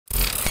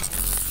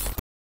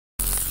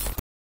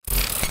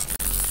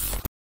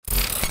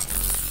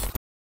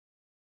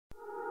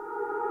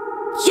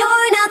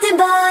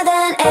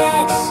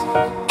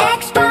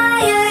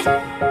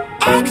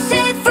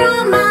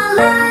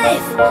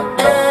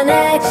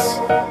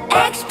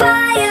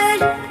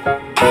expired.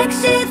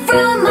 Exit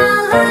from my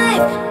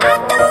life. I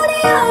thought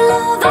your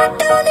love, I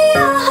thought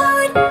your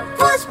heart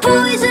was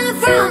poison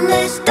from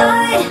the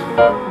start.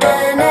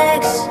 An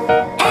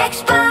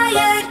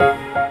expired.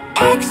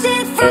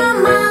 Exit from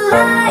my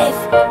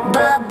life.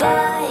 Bye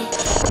bye.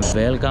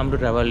 Welcome to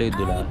travel with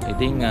Dula.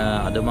 ඉතින්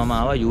අද මම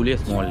ආවා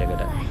ULS mall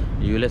එකට.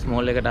 ULS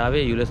mall එකට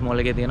ආවේ ULS mall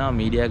එකේ තියෙනවා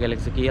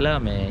mediagalaxy කියලා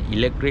මේ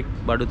ඉලෙක්ට්‍රික්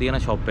බඩු තියෙන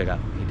shop එකක්.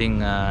 ඉතින්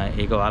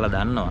ඒක ඔයාලා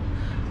දන්නවා.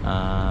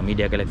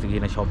 mediagalaxy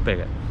කියන shop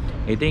එක.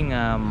 ඉතින්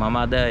මම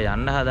අද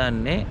යන්න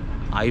හදන්නේ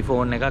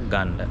iPhone එකක්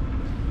ගන්න.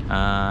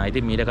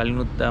 ඉතින් මීට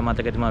කලිනුත්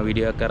මතකයි මම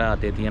වීඩියෝ එකක් කරා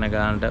අතේ තියෙන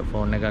ගානට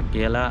ෆෝන් එකක්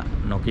කියලා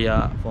Nokia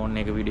ෆෝන්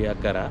එක වීඩියෝ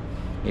එකක් කරා.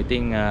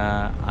 ඉතින්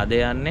අද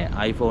යන්නේ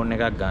iPhone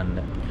එකක් ගන්න.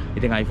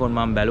 ඉතින් iPhone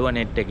මම බැලුවා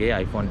net එකේ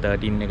iPhone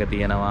 13 එක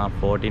තියෙනවා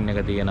 14 එක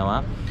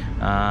තියෙනවා.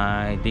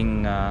 ඉතින්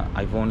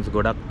iPhones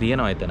ගොඩක්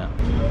තියෙනවා එතන.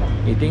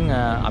 ඉතින්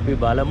අපි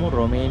බලමු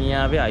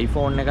රොමේනියාවේ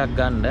iPhone එකක්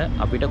ගන්න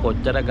අපිට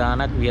කොච්චර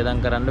ගාණක් වියදම්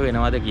කරන්න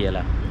වෙනවද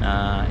කියලා.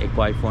 එක්ක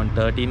iPhone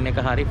 13 එක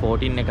හරි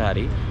 14 එක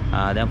හරි.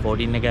 දැන්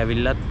 14 එක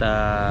ඇවිල්ලත්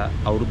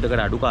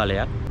අවුරුද්දකට අඩු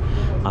කාලයක්.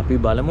 අපි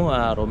බලමු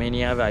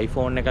රොමේනියාවේ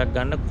iPhone එකක්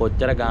ගන්න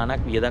කොච්චර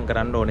ගාණක් වියදම්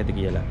කරන්න ඕනේද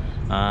කියලා.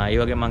 ඒ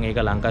වගේ මම ඒක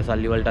ලංකා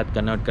සල්ලි වලටත්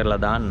කන්වර්ට්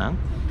කරලා දාන්නම්.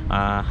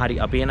 හරි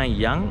අපි එන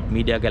යන්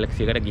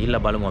mediagalaxy එකට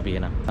ගිහිල්ලා බලමු අපි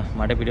එන.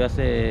 මට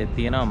පිටිපස්සේ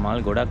තියෙනවා මල්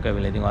ගොඩක්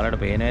ඇවිල්ලා. ඉතින් ඔයාලට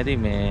පේනවා ඇති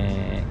මේ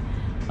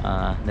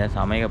දැන්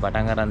සමයක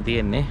පටන් ගන්න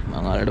තියෙන්නේ.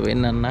 මම ඔයාලට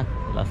වෙන්නන්න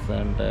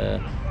ලස්සනට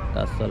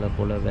ගස්වල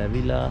පොළ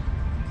වැවිලා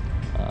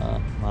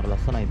මාර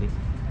ලස්සනයි ඉතින්.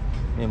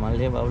 මේ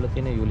මල්ලේ බවුල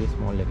තියෙන ULS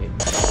mall එකේ.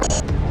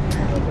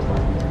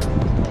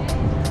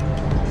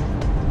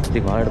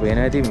 ඉතින් ඔයාලට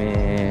පේනවා ඇති මේ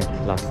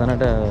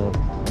ලස්සනට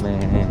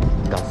මේ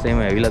ගස්සේම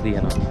ඇවිල්ලා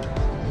තියෙනවා.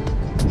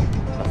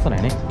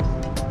 ලස්සනයි නේ.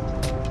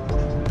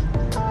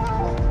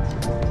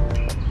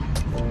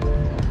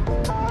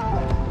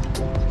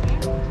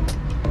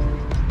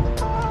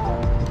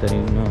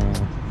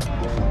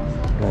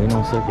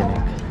 Rhinoceros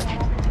කෙනෙක්.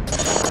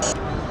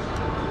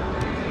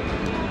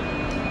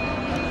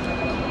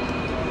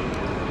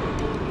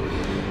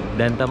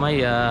 දැන් තමයි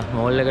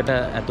මෝල් එකට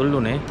ඇතුල්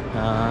වුනේ.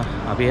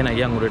 අපි එන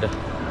යන් උඩට.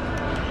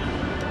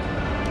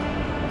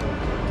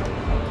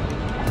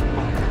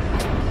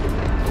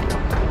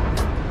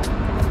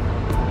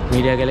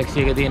 mediagalaxy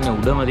එකේ තියෙන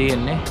උඩම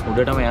තියෙන්නේ.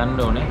 උඩටම යන්න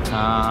ඕනේ.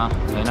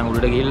 එහෙනම්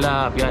උඩට ගිහිල්ලා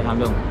අපි ආයෙ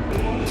හම්බෙමු.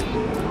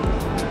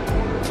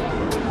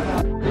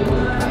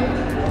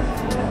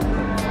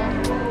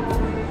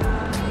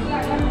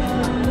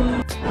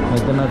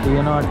 මෙතන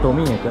තියෙනවා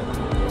ටොමි එක.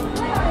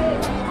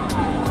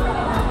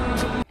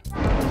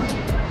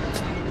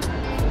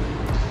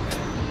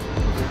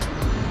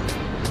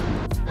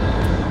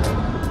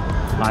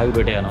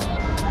 ආයුබට යනවා.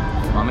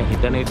 මම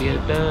හිතන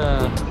විදිහට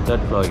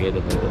third floor එකේද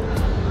කියලා.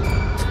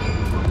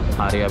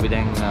 හරි අපි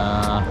දැන්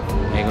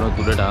මේකනොත්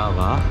උඩට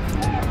ආවා.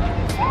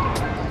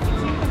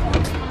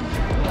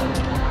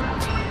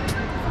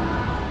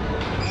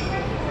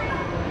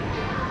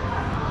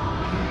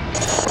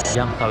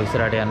 යම් තව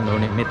ඉස්සරහට යන්න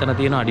ඕනේ. මෙතන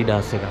තියෙන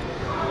Adidas එක.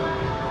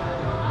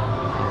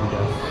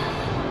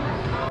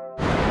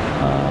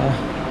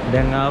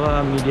 දැන් ආවා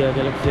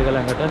mediagalaxy එක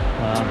ළඟට.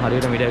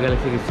 හරියට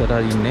mediagalaxy එක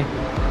ඉස්සරහා ඉන්නේ.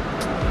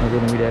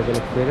 මෙතන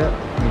mediagalaxy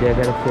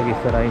එක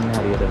ඉස්සරහා ඉන්නේ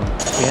හරියටම.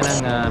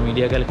 එහෙනම්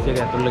mediagalaxy එක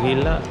ඇතුළට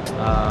ගිහිල්ලා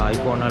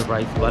iPhone වල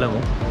price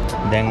බලමු.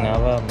 දැන්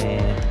ආවා මේ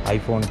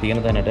iPhone තියෙන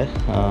තැනට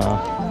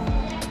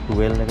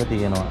 12 එක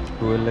තියෙනවා.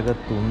 12 එක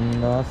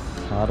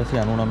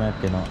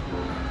 3499ක් එනවා.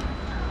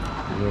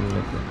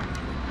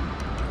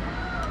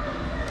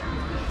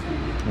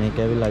 මේක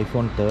ඇවිල්ලා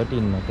iPhone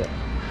 13 එක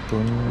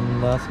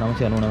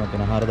 3999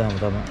 වෙන 4000ම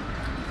තමයි.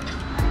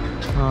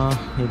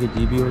 මේක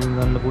GB වලින්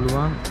ගන්න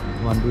පුළුවන්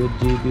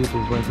 128GB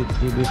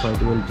 256GB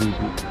 512GB.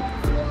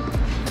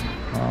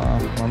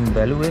 මම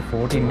බැලුවේ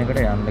 14 එකට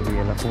යන්න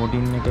කියලා.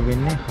 14 එක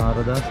වෙන්නේ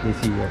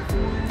 4200යි.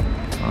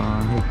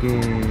 ඒකේ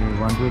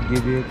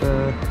 128GB එක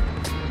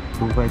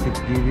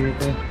 256GB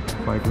එක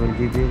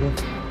 512GB එක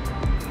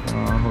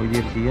ඔය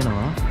විදිහට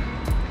තියෙනවා.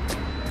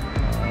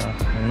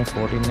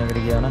 14 එකට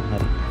ගියා නම්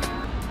හරි.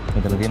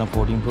 මෙතන තියෙන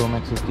 14 Pro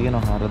Max එක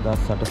තියෙනවා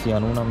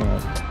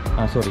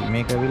 4899. sorry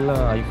මේක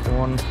ඇවිල්ලා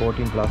iPhone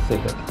 14 Plus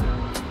එක.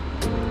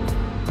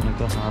 මේක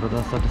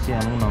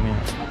 4899.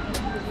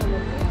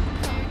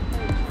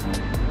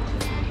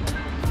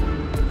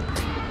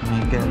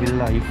 මේක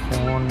ඇවිල්ලා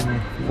iPhone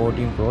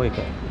 14 Pro එක.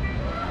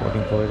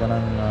 14 Pro එක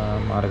නම්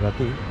මාර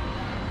ගති.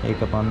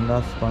 ඒක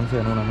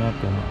 5599ක්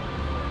වෙනවා.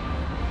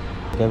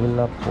 ඒක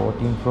ඇවිල්ලා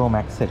 14 Pro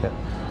Max එක.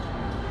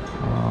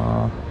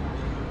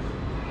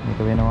 මේක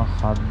වෙනවා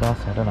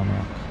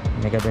 7069ක්.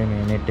 මේක හැබැයි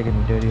මේ net එකේ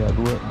මීට වැඩි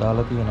අඩුව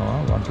දාලා තියෙනවා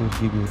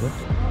 128GB එක.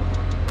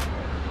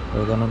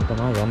 ඔය ගණන්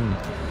තමයි යන්නේ.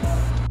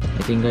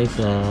 ඉතින් guys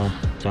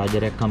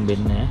charger එකක්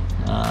හම්බෙන්නේ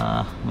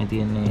නැහැ. මේ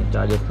තියෙන්නේ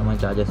chargers තමයි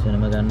chargers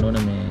වෙනම ගන්න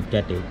ඕනේ මේ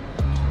කැටේ.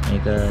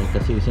 මේක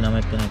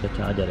 129ක් වෙන එක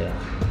charger එකක්.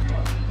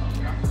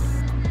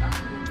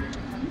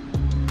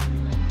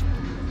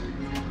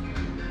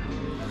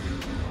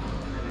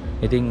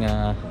 ඉතින්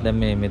දැන්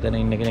මේ මෙතන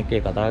ඉන්න කෙනෙක්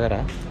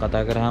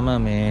කතා කරාම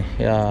මේ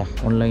එයා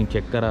ඔන්ලයින්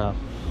චෙක් කරා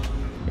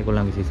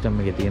ඒගොල්ලන්ගේ සිස්ටම්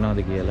එකේ තියනවාද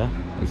කියලා.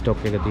 ස්ටොක්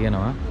එක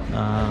තියෙනවා.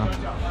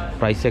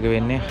 ප්‍රයිස් එක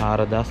වෙන්නේ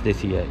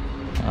 4200යි.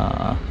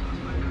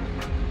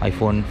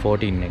 iPhone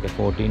 14 එක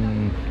 14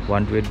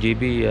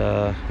 128GB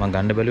මම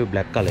ගන්න බැලුවේ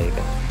black color එක.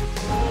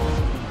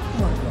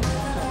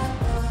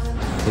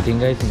 ඉතින්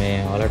guys මේ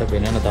ඔයාලට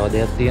පෙන්වන්න තව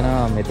දෙයක්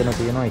තියෙනවා. මෙතන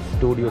තියෙනවා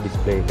ස්ටුඩියෝ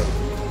ඩිස්ප්ලේ එක.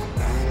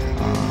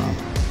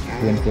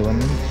 27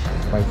 inch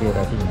 5K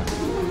retina.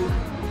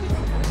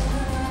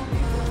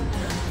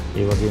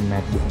 ඒ වගේ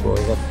MacBook Pro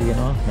එකක්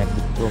තියෙනවා.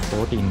 MacBook Pro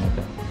 14 එක.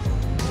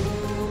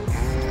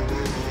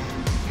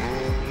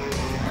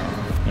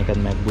 මේකත්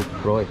MacBook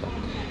Pro එකක්.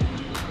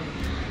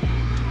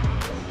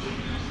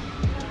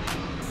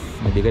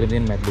 මේ දෙකට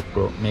තියෙන MacBook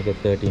Pro මේක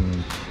 13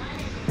 inch.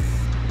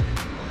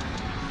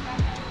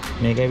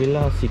 මේක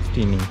ඇවිල්ලා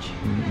 16 inch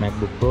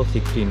MacBook Pro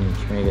 16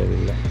 inch මේක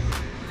ඇවිල්ලා.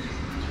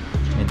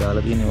 මේ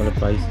දාලා තියෙන වල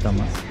price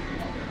තමයි.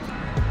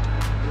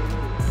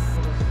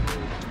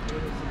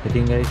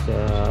 ඉතින් guys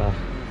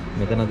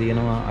මෙතන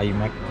තියෙනවා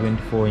iMac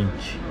 24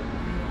 inch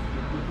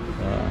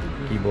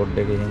keyboard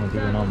එක එහෙම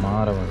තියෙනවා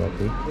මාරම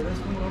ගැටි.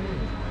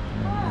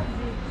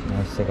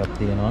 mouse එකක්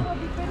තියෙනවා.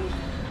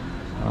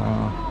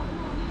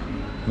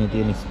 මේ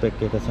තියෙන spec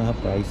එක සහ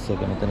price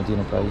එක. මෙතන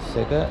තියෙන price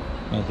එක,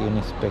 මේ තියෙන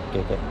spec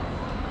එක.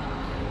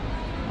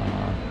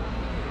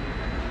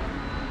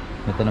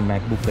 මෙතන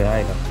MacBook Air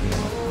එකක්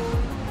තියෙනවා.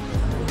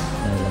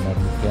 මේ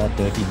MacBook Air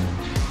 13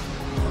 inch.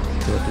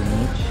 13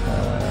 inch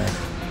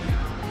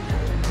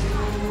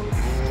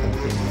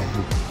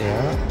MacBook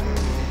Air.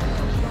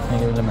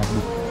 මේක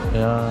MacBook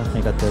Air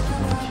මේක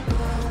 13 inch.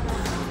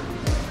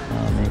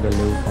 මේක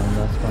ලෙව්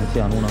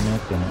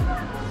 5599ක් වෙනවා.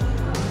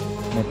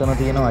 මෙතන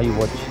තියෙනවා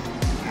IWatch.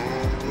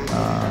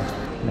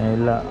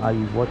 මේලා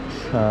IWatch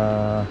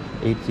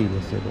 8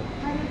 series එක.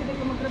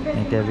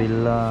 මේක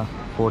ඇවිල්ලා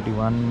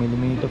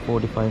 41mm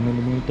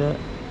 45mm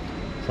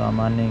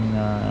සාමාන්‍යයෙන්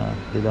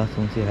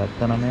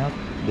 2379ක්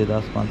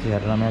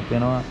 2569ක්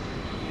වෙනවා.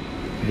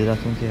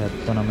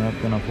 2379ක්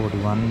වෙනවා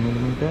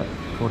 41mm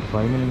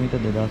 45mm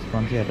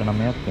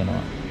 2569ක්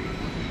වෙනවා.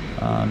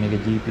 මේක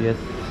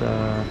GPS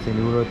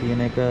cellular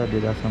තියෙන එක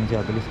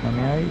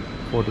 2949යි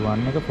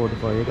 41 එක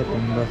 45 එක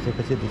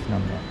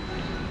 3139යි.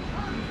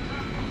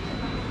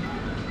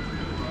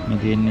 මේ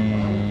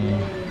තියෙන්නේ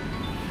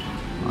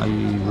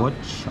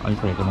iWatch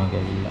Ultra එක මේක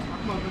ඇවිල්ලා.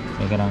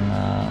 මේක නම්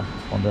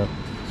හොඳ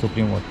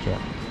Supreme Watch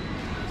එක.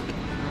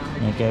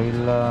 මේක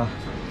ඇවිල්ලා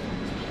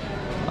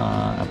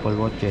Apple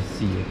Watch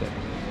SE එක.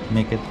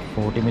 මේකෙත්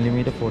 40mm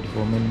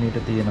 44mm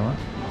තියෙනවා.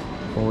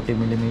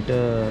 40mm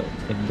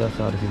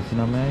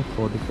 1429යි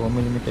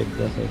 44mm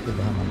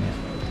 1619යි.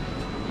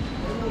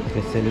 ඒක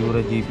cellular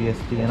GPS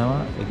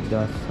තියෙනවා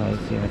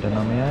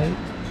 1669යි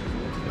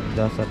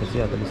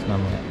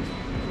 1849යි.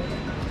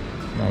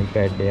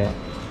 iPad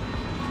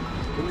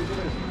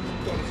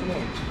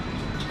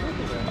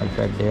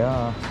Air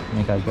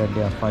මේක iPad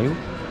Air 5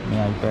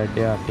 මේ iPad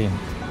Air 10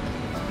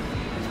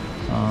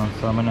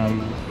 සාමාන්‍ය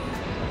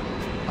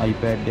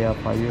iPad Air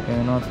 5 එක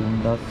වෙනවා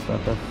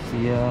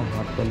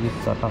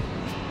 3848ක්.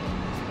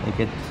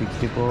 ඒකෙත්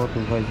 64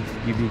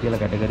 256GB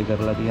කියලා කැටගරි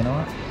කරලා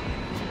තියෙනවා.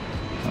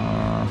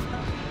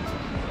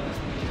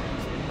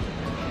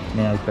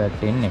 මේ iPad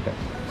 10 එක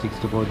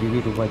 64GB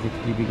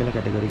 256GB කියලා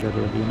කැටගරි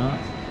කරලා තියෙනවා.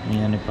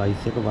 මේ යන්නේ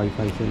price එක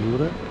Wi-Fi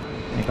cellular.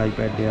 මේක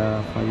iPad Air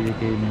 5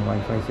 එකේ මේ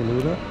Wi-Fi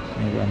cellular.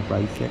 මේක යන්නේ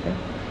price එක.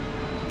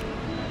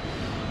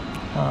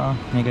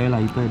 මේක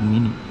වෙලා iPad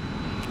mini.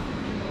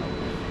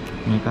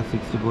 මේක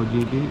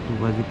 64GB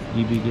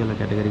 256GB කියලා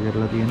කැටගරි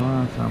කරලා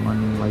තියෙනවා.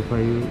 සාමාන්‍ය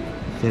Wi-Fi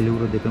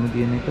cellular දෙකම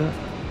තියෙන එක.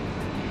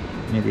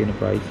 මේ තියෙන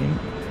pricing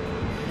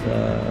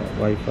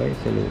Wi-Fi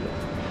cellular.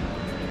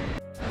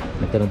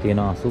 මෙතන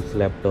තියෙන Asus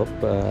laptop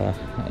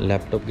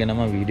ගැන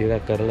මම වීඩියෝ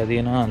එකක් කරලා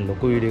තියෙනවා.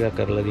 ලොකු වීඩියෝ එකක්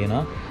කරලා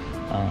තියෙනවා.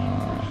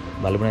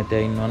 බලමු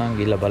නැත්නම් ඉන්නවා නම්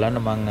ගිහලා බලන්න.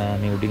 මම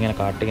මේ උඩින් යන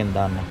කාට් එකෙන්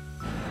දාන්නම්.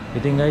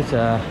 ඉතින් guys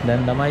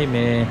දැන් තමයි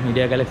මේ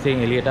media galaxy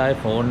එකෙන් එළියට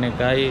ආවේ ෆෝන්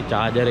එකයි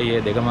charger එකයි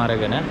දෙකම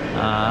අරගෙන.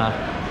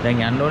 දැන්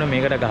යන්න ඕනේ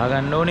මේකට ගහ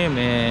ගන්න ඕනේ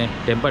මේ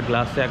tempered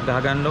glass එකක් ගහ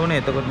ගන්න ඕනේ.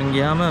 එතකොට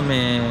ගියාම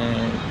මේ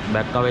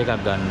back cover එකක්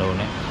ගන්න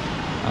ඕනේ.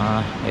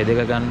 ඒ දෙක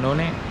ගන්න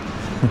ඕනේ.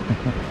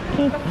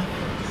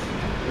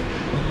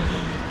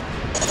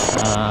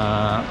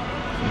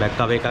 back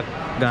cover එකක්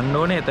ගන්න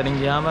ඕනේ. එතනින්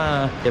ගියාම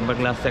tempered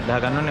glass එකක් ගහ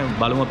ගන්න ඕනේ.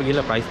 බලමු අපි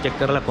ගිහලා price check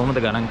කරලා කොහොමද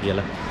ගණන්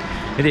කියලා.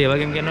 ඉතින් ඒ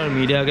වගේම කියනවා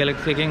media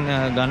galaxy එකෙන්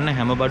ගන්න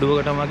හැම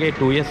බඩුවකටම වගේ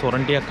 2 years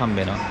warranty එකක් හම්බ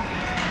වෙනවා.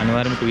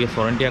 අනිවාර්යයෙන්ම 2 years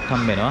warranty එකක්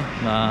හම්බ වෙනවා.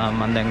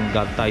 මම දැන්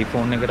ගත්ත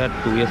iPhone එකට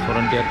 2 years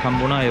warranty එකක් හම්බ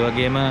වුණා. ඒ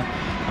වගේම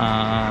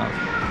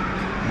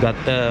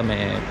ගත්ත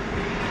මේ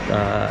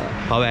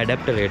power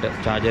adapter එකට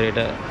charger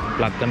එකට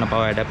plug කරන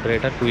power adapter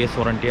එකට 2 years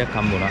warranty එකක්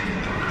හම්බ වුණා.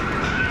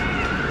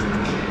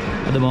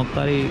 අද මොකක්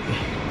හරි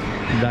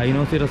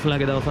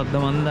ඩයිනෝසිරස්ලාගේ දවසක්ද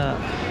මන්ද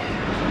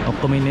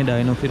ඔක්කොම ඉන්නේ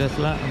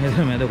ඩයිනෝසිරස්ලා.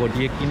 මෙතන මැද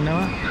කොටියෙක්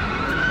ඉන්නවා.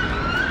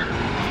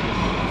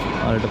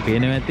 ඔයාලට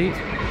පේනවා ඇති.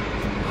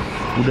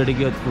 උඩට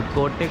ගියොත් ෆුඩ්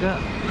කෝට් එක.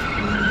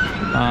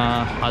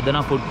 අද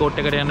නම් ෆුඩ් කෝට්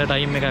එකට යන්න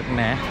ටයිම් එකක්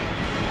නැහැ.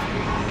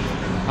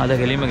 අද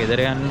කෙලින්ම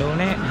ගෙදර යන්න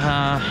ඕනේ.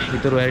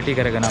 ඊටු වැඩ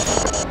කරගෙන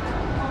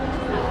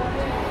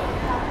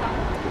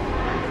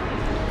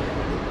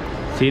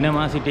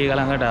සිනමා සිටි එක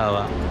ළඟට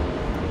ආවා.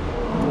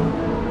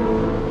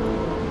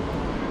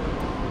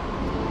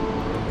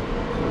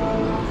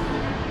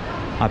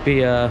 අපි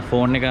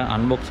ෆෝන් එක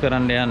අන්බොක්ස්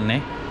කරන්න යන්නේ.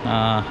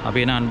 අපි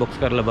එන අන්බොක්ස්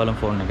කරලා බලමු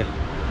ෆෝන් එක.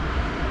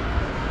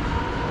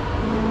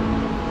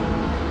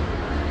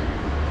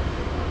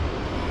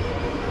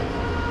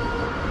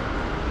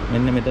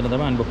 මෙන්න මෙතන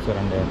තමයි අන්බොක්ස්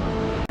කරන්න යන්නේ.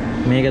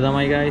 මේක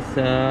තමයි guys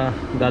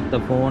ගත්ත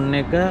ෆෝන්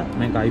එක.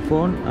 මේක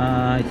iPhone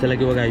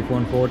ඉස්සෙල්ලා කිව්වා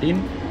iPhone 14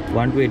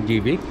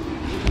 128GB.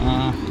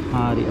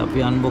 හරි අපි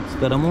අන්බොක්ස්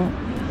කරමු.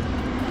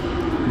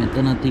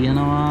 මෙතන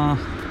තියෙනවා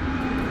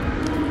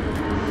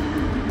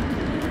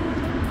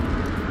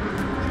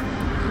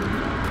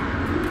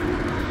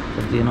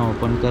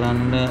ඕපන්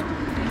කරන්න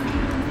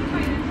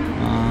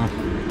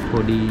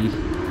පොඩි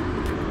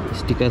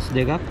ස්ටිකර්ස්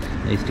දෙකක්.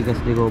 ඒ ස්ටිකර්ස්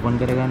දෙක ඕපන්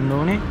කරගන්න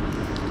ඕනේ.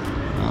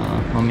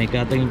 මම මේක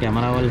අතකින්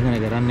කැමරාවල් ඉස්සර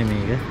කරන්නේ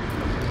මේක.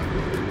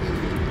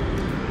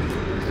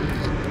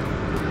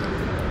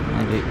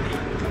 හරි.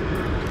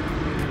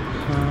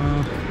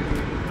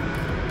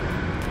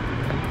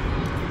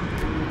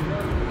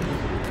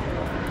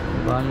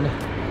 බලන්න.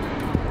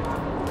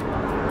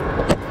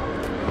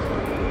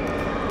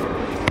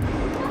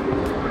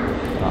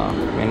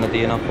 මෙන්න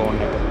තියෙන ෆෝන්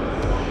එක.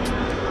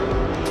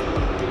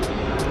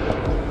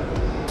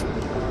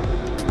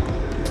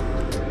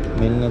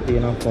 මෙන්න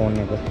තියෙන ෆෝන්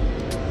එක.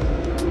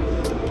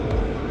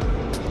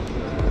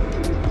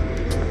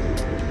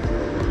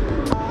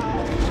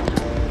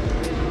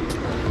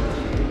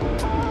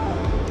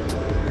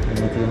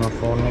 තියෙන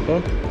ෆෝන් එක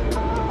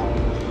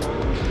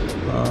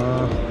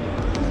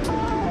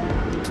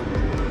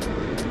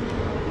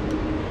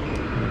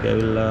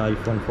මේකවිල්ලා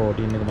iPhone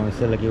 14 එක මම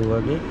ඉස්සෙල්ලා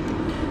කිව්වා වගේ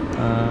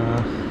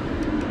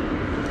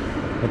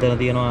මෙතන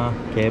තියෙනවා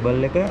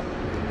කේබල් එක.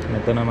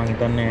 මෙතන මම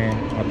හිතන්නේ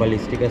Apple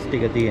ස්ටිකර්ස්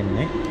ටික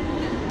තියෙන්නේ.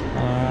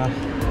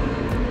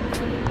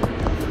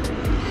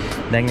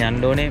 දැන්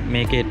යන්න ඕනේ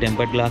මේකේ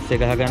ටෙම්පර්ඩ් ග්ලාස්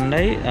එක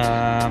ගහගන්නයි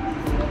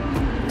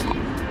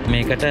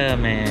මේකට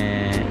මේ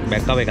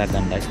බෑක්අප් එකක්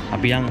ගන්නයි.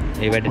 අපි යන්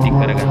ඒ වැඩ ටික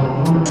කරගන්න.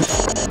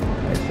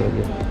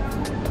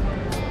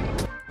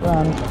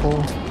 And for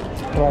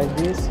try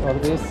this or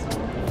this.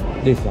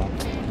 This one.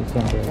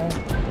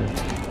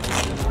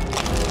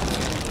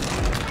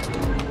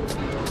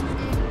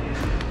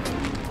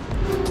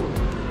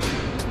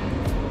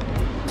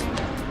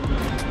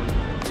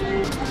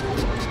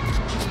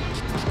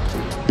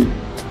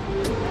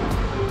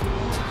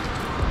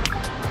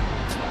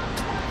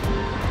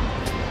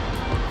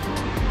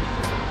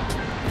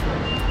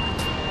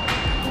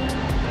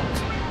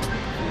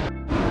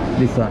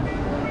 This one.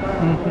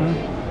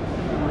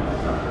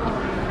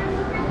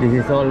 This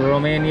is all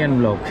Romanian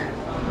vlog.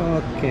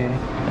 Okay.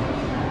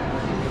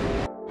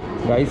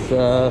 Guys,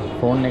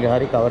 phone එක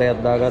හරි cover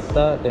එකක්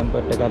දාගත්තා,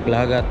 tempered එකක්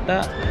ගහගත්තා.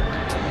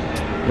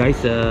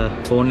 Guys,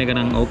 phone එක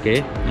නම් okay.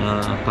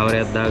 cover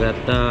එකක්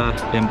දාගත්තා,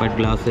 tempered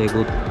glass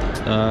එකකුත්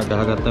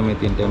ගහගත්තා. මේ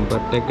තියෙන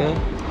tempered එක,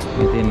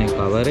 මේ තියෙන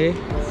cover එක.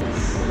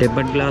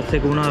 tempered glass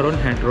එක වුණා RON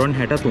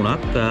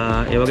 63ක්.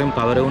 ඒ වගේම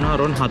cover එක වුණා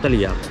RON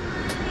 40ක්.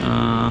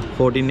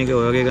 14 එක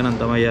ඔය වගේ ගණන්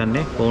තමයි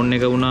යන්නේ. ෆෝන්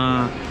එක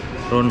වුණා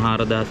RON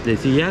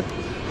 4200ක්.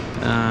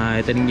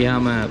 එතනින්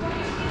ගියාම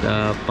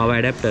power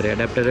adapter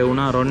එක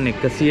වුණා RON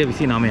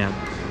 129ක්.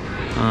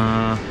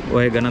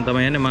 ඔය ගණන්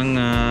තමයි යන්නේ. මං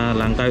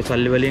ලංකාවේ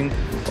සල්ලි වලින්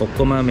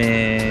ඔක්කොම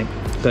මේ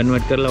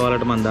කන්වර්ට් කරලා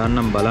ඔයාලට මම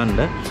දාන්නම් බලන්න.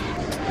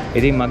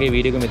 ඉතින් මගේ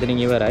වීඩියෝ එක මෙතනින්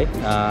ඉවරයි.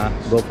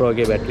 GoPro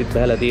එකේ බැටරිත්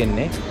බහලා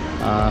තියෙන්නේ.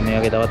 මේ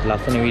වගේ තවත්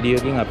ලස්සන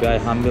වීඩියෝ එකකින් අපි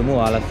ආයෙ හම්බෙමු.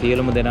 ඔයාලා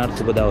සියලුම දෙනාට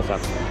සුබ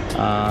දවසක්.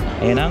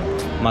 එහෙනම්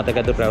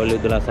මතකද travel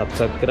with Dula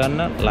subscribe කරන්න,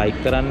 like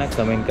කරන්න,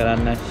 comment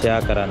කරන්න,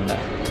 share කරන්න.